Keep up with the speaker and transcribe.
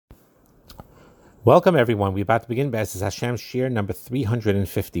Welcome, everyone. We're about to begin B'ezras Hashem Shir number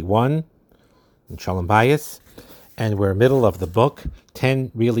 351 in Shalom Bayis, and we're in the middle of the book,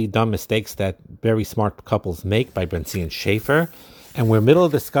 10 Really Dumb Mistakes That Very Smart Couples Make by Tzion Shafier, and we're in the middle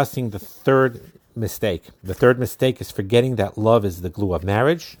of discussing the third mistake. The third mistake is forgetting that love is the glue of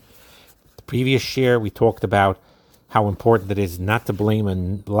marriage. The previous Shir, we talked about how important it is not to blame a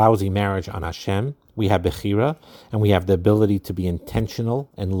lousy marriage on Hashem. We have Bechira, and we have the ability to be intentional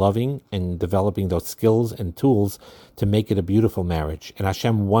and loving and developing those skills and tools to make it a beautiful marriage. And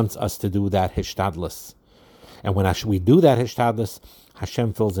Hashem wants us to do that hishtadlus. And when we do that hishtadlus,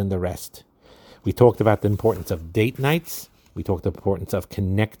 Hashem fills in the rest. We talked about the importance of date nights. We talked about the importance of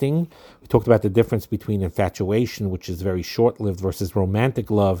connecting. We talked about the difference between infatuation, which is very short-lived, versus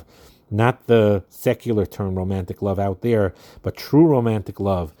romantic love. Not the secular term romantic love out there, but true romantic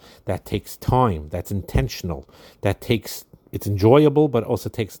love that takes time, that's intentional, it's enjoyable, but also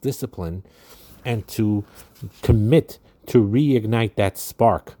takes discipline, and to commit to reignite that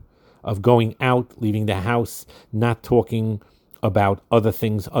spark of going out, leaving the house, not talking about other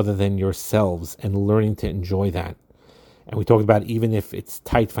things other than yourselves, and learning to enjoy that. And we talked about even if it's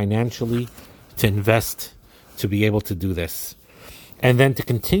tight financially, to invest to be able to do this. And then to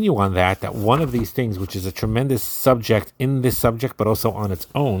continue on that one of these things, which is a tremendous subject in this subject, but also on its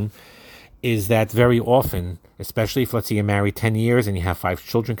own, is that very often, especially if, let's say, you're married 10 years and you have 5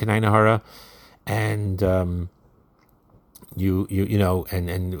 children, Kanai Nahara, and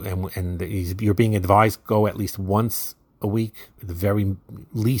you're being advised go at least once a week, at the very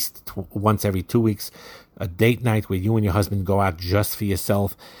least once every 2 weeks, a date night where you and your husband go out just for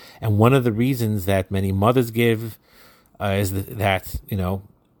yourself. And one of the reasons that many mothers give is that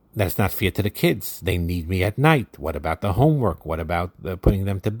that's not fair to the kids. They need me at night. What about the homework? What about putting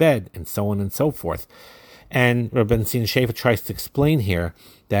them to bed? And so on and so forth. And Rabbi Tzion Shafier tries to explain here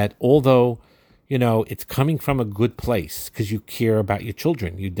that although, it's coming from a good place because you care about your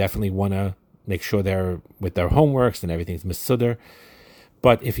children, you definitely want to make sure they're with their homeworks and everything's mesudar.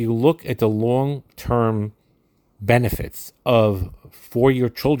 But if you look at the long-term benefits for your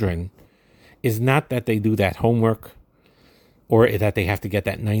children, is not that they do that homework, or that they have to get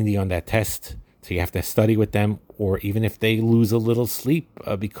that 90 on that test, so you have to study with them, or even if they lose a little sleep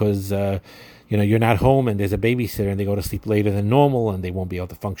because you're not home and there's a babysitter and they go to sleep later than normal and they won't be able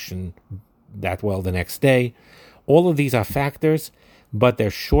to function that well the next day. All of these are factors, but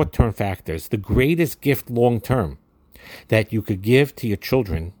they're short-term factors. The greatest gift long-term that you could give to your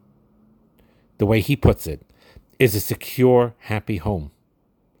children, the way he puts it, is a secure, happy home.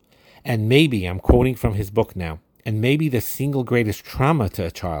 And maybe, I'm quoting from his book now, and maybe the single greatest trauma to a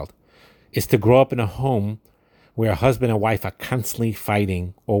child is to grow up in a home where a husband and wife are constantly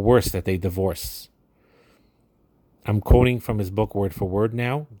fighting, or worse, that they divorce. I'm quoting from his book word for word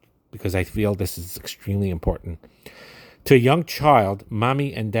now, because I feel this is extremely important. To a young child,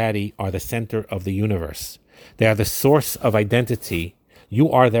 mommy and daddy are the center of the universe. They are the source of identity. You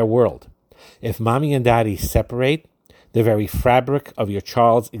are their world. If mommy and daddy separate, the very fabric of your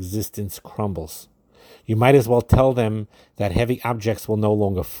child's existence crumbles. You might as well tell them that heavy objects will no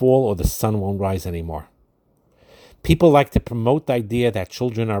longer fall or the sun won't rise anymore. People like to promote the idea that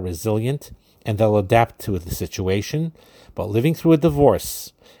children are resilient and they'll adapt to the situation, but living through a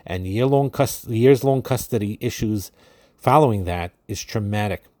divorce and years-long custody issues following that is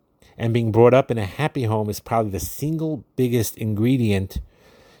traumatic. And being brought up in a happy home is probably the single biggest ingredient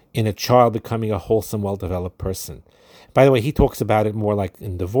in a child becoming a wholesome, well-developed person. By the way, he talks about it more like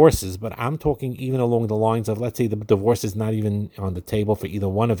in divorces, but I'm talking even along the lines of, let's say the divorce is not even on the table for either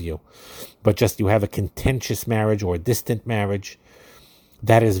one of you, but just you have a contentious marriage or a distant marriage.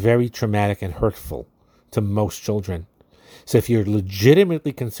 That is very traumatic and hurtful to most children. So if you're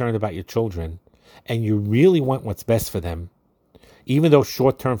legitimately concerned about your children and you really want what's best for them, even though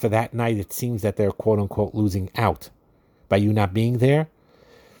short-term for that night it seems that they're quote-unquote losing out by you not being there,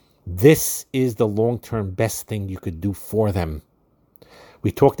 this is the long-term best thing you could do for them.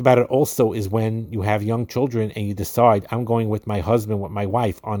 We talked about it also is when you have young children and you decide, I'm going with my husband, with my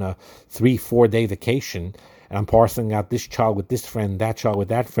wife on a 3-4 day vacation, and I'm parceling out this child with this friend, that child with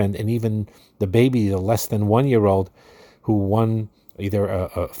that friend, and even the baby, the less than 1-year-old, who won either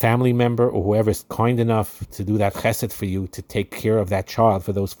a family member or whoever is kind enough to do that chesed for you to take care of that child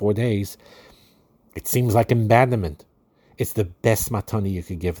for those 4 days. It seems like abandonment. It's the best matana you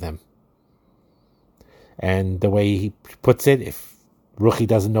could give them. And the way he puts it, if Ruchi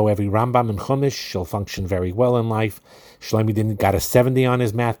doesn't know every Rambam and Chumash, she'll function very well in life. Shlomi got a 70 on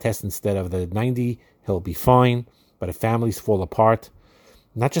his math test instead of the 90, he'll be fine. But if families fall apart,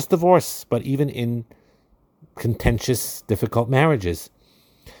 not just divorce, but even in contentious, difficult marriages,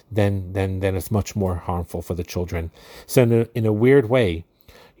 then it's much more harmful for the children. So in a weird way,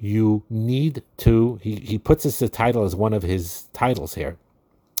 you need to, he puts this as a title as one of his titles here,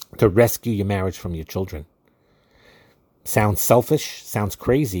 to rescue your marriage from your children. Sounds selfish, sounds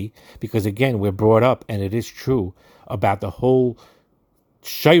crazy, because again, we're brought up, and it is true, about the whole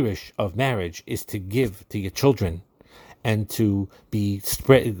shirish of marriage is to give to your children and to be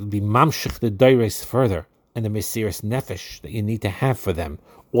mamshich the doires further, and the mesiras nefesh that you need to have for them.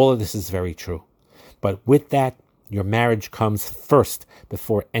 All of this is very true. But with that, your marriage comes first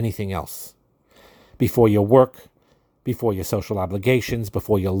before anything else. Before your work, before your social obligations,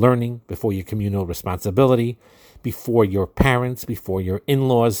 before your learning, before your communal responsibility, before your parents, before your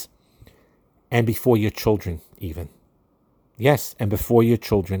in-laws, and before your children even. Yes, and before your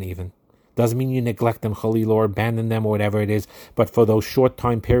children even. Doesn't mean you neglect them, chalil, or abandon them, or whatever it is, but for those short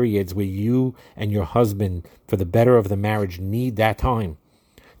time periods where you and your husband, for the better of the marriage, need that time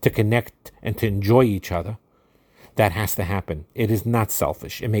to connect and to enjoy each other, that has to happen. It is not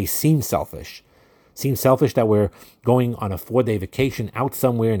selfish. It may seem selfish. Seems selfish that we're going on a 4-day vacation out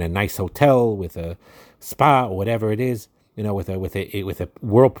somewhere in a nice hotel with a spa or whatever it is, with a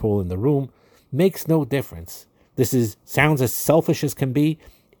whirlpool in the room. Makes no difference. This sounds as selfish as can be.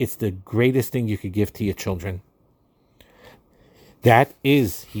 It's the greatest thing you could give to your children. That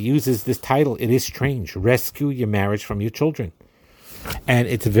is, he uses this title, it is strange. Rescue your marriage from your children. And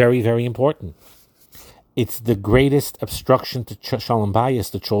it's very, very important. It's the greatest obstruction to shalom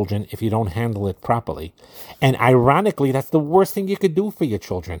bayis, the children, if you don't handle it properly. And ironically, that's the worst thing you could do for your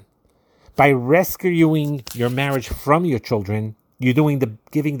children. By rescuing your marriage from your children, you're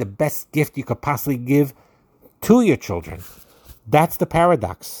giving the best gift you could possibly give to your children. That's the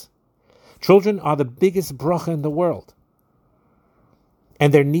paradox. Children are the biggest bracha in the world.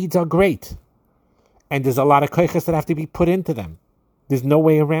 And their needs are great. And there's a lot of koiches that have to be put into them. There's no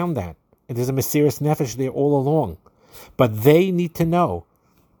way around that. And there's a mesiras nefesh there all along. But they need to know,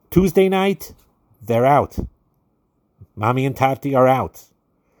 Tuesday night, they're out. Mommy and Tati are out.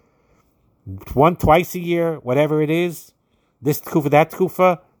 Twice a year, whatever it is, this tkufa, that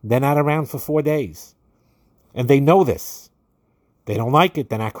tkufa, they're not around for 4 days. And they know this. They don't like it.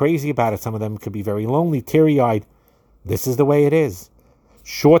 They're not crazy about it. Some of them could be very lonely, teary-eyed. This is the way it is.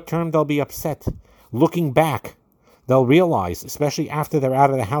 Short term, they'll be upset. Looking back, they'll realize, especially after they're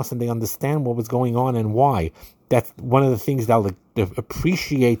out of the house and they understand what was going on and why, that's one of the things they'll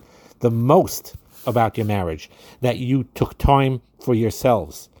appreciate the most about your marriage, that you took time for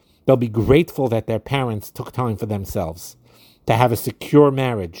yourselves. They'll be grateful that their parents took time for themselves to have a secure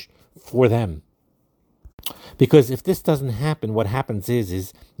marriage for them. Because if this doesn't happen, what happens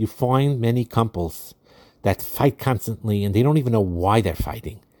is you find many couples that fight constantly and they don't even know why they're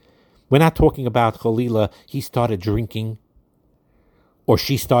fighting. We're not talking about Chalila, he started drinking, or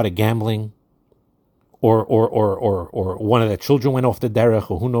she started gambling, or one of the children went off the derech,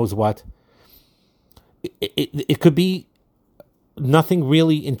 or who knows what. It could be nothing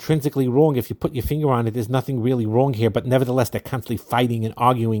really intrinsically wrong. If you put your finger on it, there's nothing really wrong here, but nevertheless, they're constantly fighting and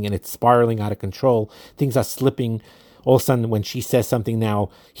arguing, and it's spiraling out of control. Things are slipping. All of a sudden, when she says something now,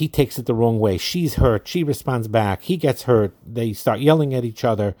 he takes it the wrong way. She's hurt. She responds back. He gets hurt. They start yelling at each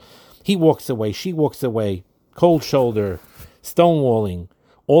other. He walks away. She walks away. Cold shoulder, stonewalling,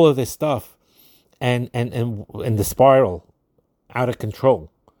 all of this stuff, and the spiral out of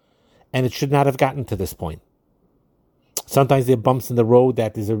control. And it should not have gotten to this point. Sometimes there are bumps in the road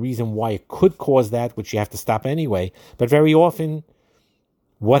that there's a reason why it could cause that, which you have to stop anyway. But very often,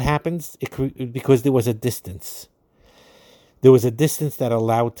 what happens? Because there was a distance. There was a distance that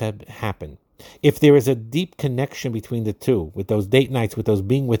allowed to happen. If there is a deep connection between the two, with those date nights, with those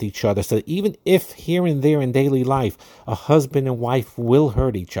being with each other, so that even if here and there in daily life, a husband and wife will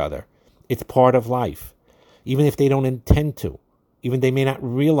hurt each other, it's part of life. Even if they don't intend to, even they may not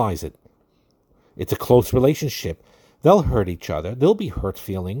realize it. It's a close relationship. They'll hurt each other. There'll be hurt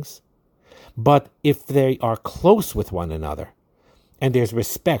feelings. But if they are close with one another, and there's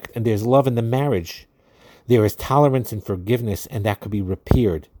respect, and there's love in the marriage, there is tolerance and forgiveness, and that could be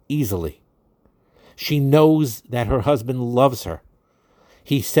repaired easily. She knows that her husband loves her.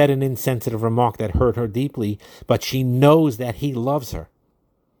 He said an insensitive remark that hurt her deeply, but she knows that he loves her.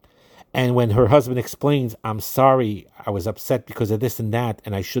 And when her husband explains, I'm sorry, I was upset because of this and that,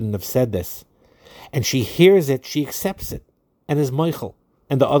 and I shouldn't have said this, and she hears it, she accepts it, and is moichel.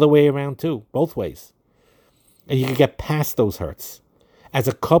 And the other way around too, both ways. And you can get past those hurts. As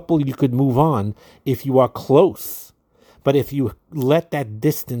a couple, you could move on if you are close. But if you let that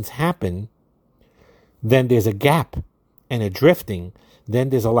distance happen, then there's a gap and a drifting. Then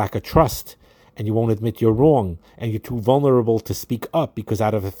there's a lack of trust. and you won't admit you're wrong, and you're too vulnerable to speak up because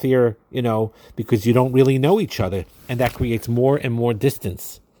out of a fear, because you don't really know each other, and that creates more and more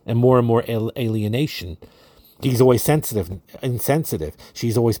distance and more alienation. He's always insensitive.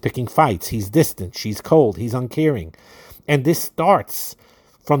 She's always picking fights. He's distant. She's cold. He's uncaring. And this starts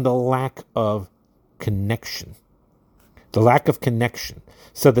from the lack of connection. The lack of connection.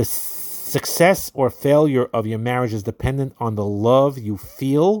 So the success or failure of your marriage is dependent on the love you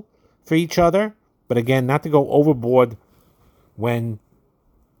feel for each other. But again, not to go overboard when,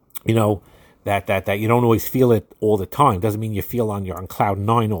 that you don't always feel it all the time. Doesn't mean you feel on cloud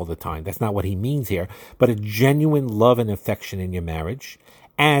nine all the time. That's not what he means here. But a genuine love and affection in your marriage,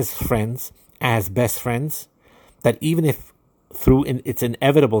 as friends, as best friends, that even if it's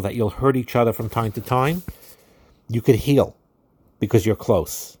inevitable that you'll hurt each other from time to time, you could heal because you're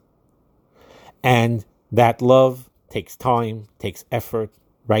close. And that love takes time, takes effort,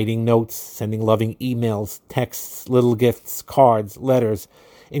 writing notes, sending loving emails, texts, little gifts, cards, letters,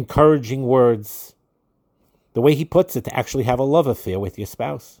 encouraging words. The way he puts it, to actually have a love affair with your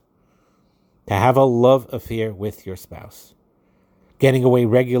spouse. To have a love affair with your spouse. Getting away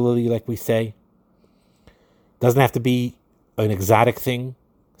regularly, like we say. Doesn't have to be an exotic thing.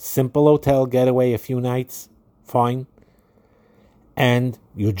 Simple hotel getaway, a few nights, fine. And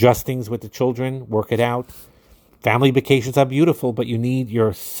you adjust things with the children, work it out. Family vacations are beautiful, but you need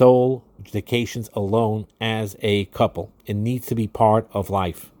your soul vacations alone as a couple. It needs to be part of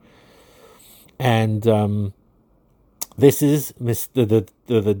life. And this is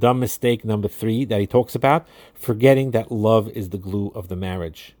the dumb mistake number 3 that he talks about, forgetting that love is the glue of the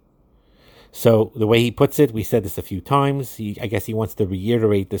marriage. So the way he puts it, we said this a few times. I guess he wants to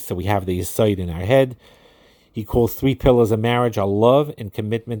reiterate this so we have the insight in our head. He calls 3 pillars of marriage are love and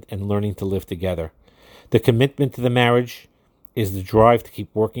commitment and learning to live together. The commitment to the marriage is the drive to keep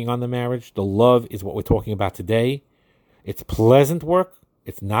working on the marriage. The love is what we're talking about today. It's pleasant work.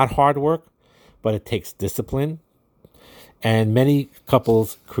 It's not hard work, but it takes discipline. And many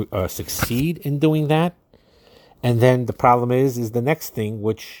couples succeed in doing that. And then the problem is the next thing,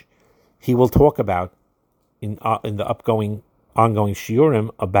 which he will talk about in the ongoing shiurim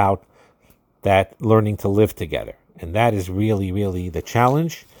about that learning to live together. And that is really, really the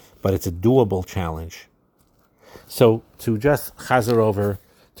challenge, but it's a doable challenge. So to just chazer over,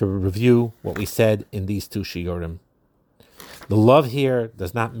 to review what we said in these 2 shiurim. The love here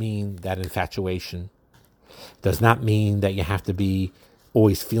does not mean that infatuation, does not mean that you have to be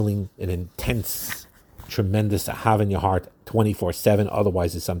always feeling an intense, tremendous ahava in your heart 24/7,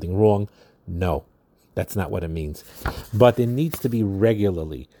 otherwise there's something wrong. No, that's not what it means. But there needs to be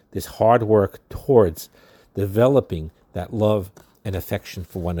regularly this hard work towards developing that love and affection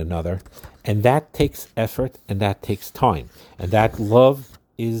for one another. And that takes effort and that takes time. And that love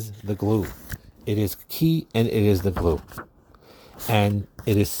is the glue. It is key and it is the glue. And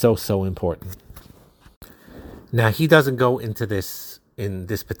it is so, so important. Now, he doesn't go into this in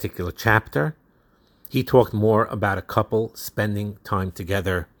this particular chapter. He talked more about a couple spending time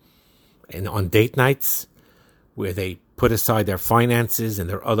together and on date nights where they put aside their finances and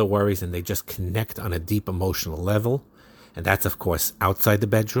their other worries and they just connect on a deep emotional level. And that's, of course, outside the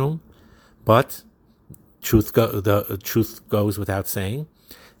bedroom. But the truth goes without saying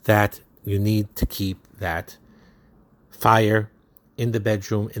that you need to keep that fire in the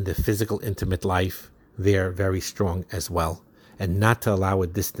bedroom, in the physical, intimate life there very strong as well. And not to allow a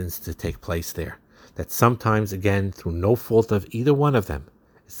distance to take place there. That sometimes, again, through no fault of either one of them,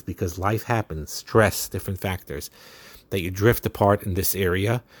 it's because life happens, stress, different factors, that you drift apart in this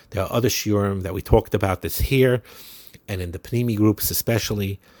area. There are other shiurim that we talked about this here, and in the Pnimi groups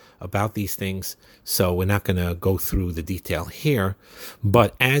especially, about these things. So we're not going to go through the detail here.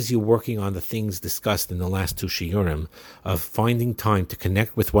 But as you're working on the things discussed in the last 2 shiurim, of finding time to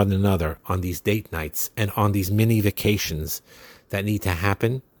connect with one another on these date nights and on these mini vacations that need to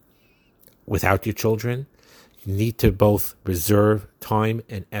happen without your children, you need to both reserve time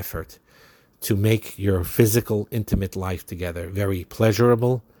and effort to make your physical, intimate life together very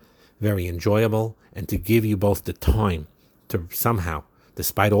pleasurable, very enjoyable, and to give you both the time to somehow,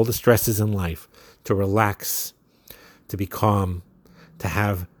 despite all the stresses in life, to relax, to be calm, to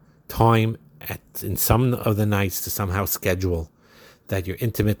have time in some of the nights to somehow schedule that your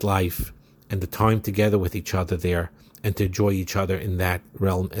intimate life and the time together with each other there, and to enjoy each other in that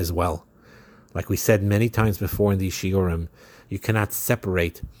realm as well. Like we said many times before in these shiurim, you cannot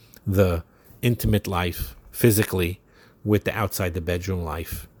separate the intimate life physically with the outside the bedroom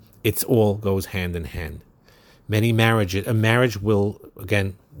life. It's all goes hand in hand. A marriage will,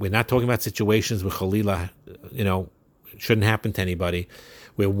 again, we're not talking about situations where Chalila, it shouldn't happen to anybody,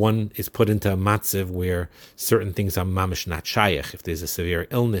 where one is put into a matziv where certain things are mamish not shayach, if there's a severe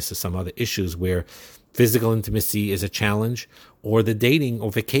illness or some other issues where physical intimacy is a challenge, or the dating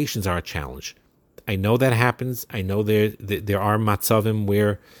or vacations are a challenge. I know that happens. I know there are matzavim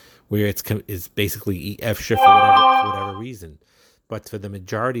where it's basically efshir for whatever reason. But for the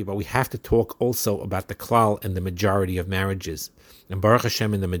majority, we have to talk also about the klal and the majority of marriages. And Baruch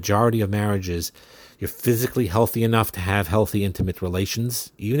Hashem, in the majority of marriages, you're physically healthy enough to have healthy, intimate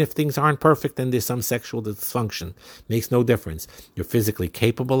relations. Even if things aren't perfect and there's some sexual dysfunction, makes no difference. You're physically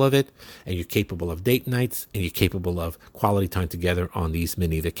capable of it, and you're capable of date nights, and you're capable of quality time together on these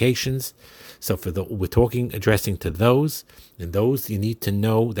mini vacations. So we're addressing to those, and those you need to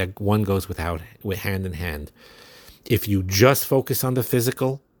know that one goes with hand in hand. If you just focus on the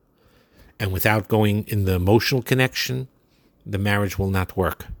physical and without going in the emotional connection, the marriage will not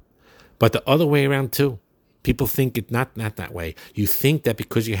work. But the other way around too. People think it not that way. You think that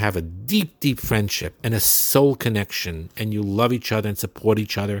because you have a deep, deep friendship and a soul connection and you love each other and support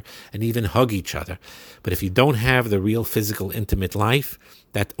each other and even hug each other. But if you don't have the real physical, intimate life,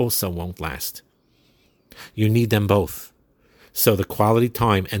 that also won't last. You need them both. So the quality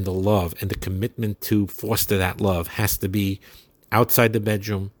time and the love and the commitment to foster that love has to be outside the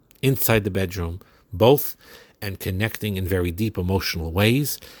bedroom, inside the bedroom, both, and connecting in very deep emotional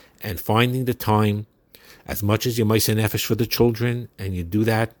ways and finding the time, as much as you might say nefesh for the children, and you do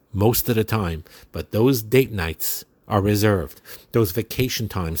that most of the time. But those date nights are reserved. Those vacation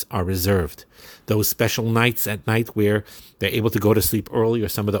times are reserved. Those special nights at night where they're able to go to sleep early or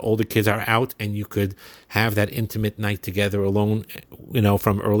some of the older kids are out and you could have that intimate night together alone,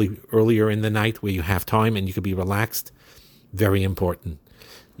 from earlier in the night where you have time and you could be relaxed. Very important.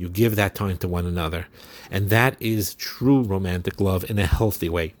 You give that time to one another. And that is true romantic love in a healthy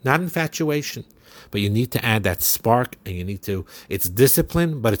way. Not infatuation, but you need to add that spark, and it's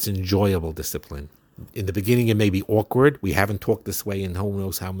discipline, but it's enjoyable discipline. In the beginning, it may be awkward. We haven't talked this way in who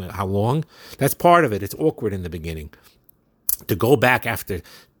knows how long. That's part of it. It's awkward in the beginning. To go back after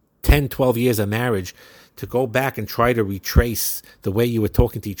 10, 12 years of marriage, to go back and try to retrace the way you were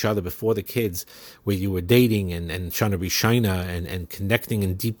talking to each other before the kids, where you were dating and shana rishina and connecting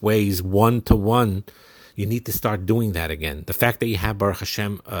in deep ways, one to one, you need to start doing that again. The fact that you have, Baruch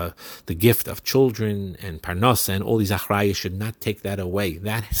Hashem, the gift of children and parnasa and all these achrayas should not take that away.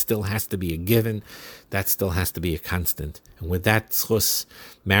 That still has to be a given. That still has to be a constant. And with that tzchus,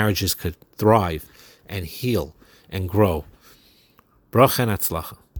 marriages could thrive and heal and grow. Bracha and atzlacha.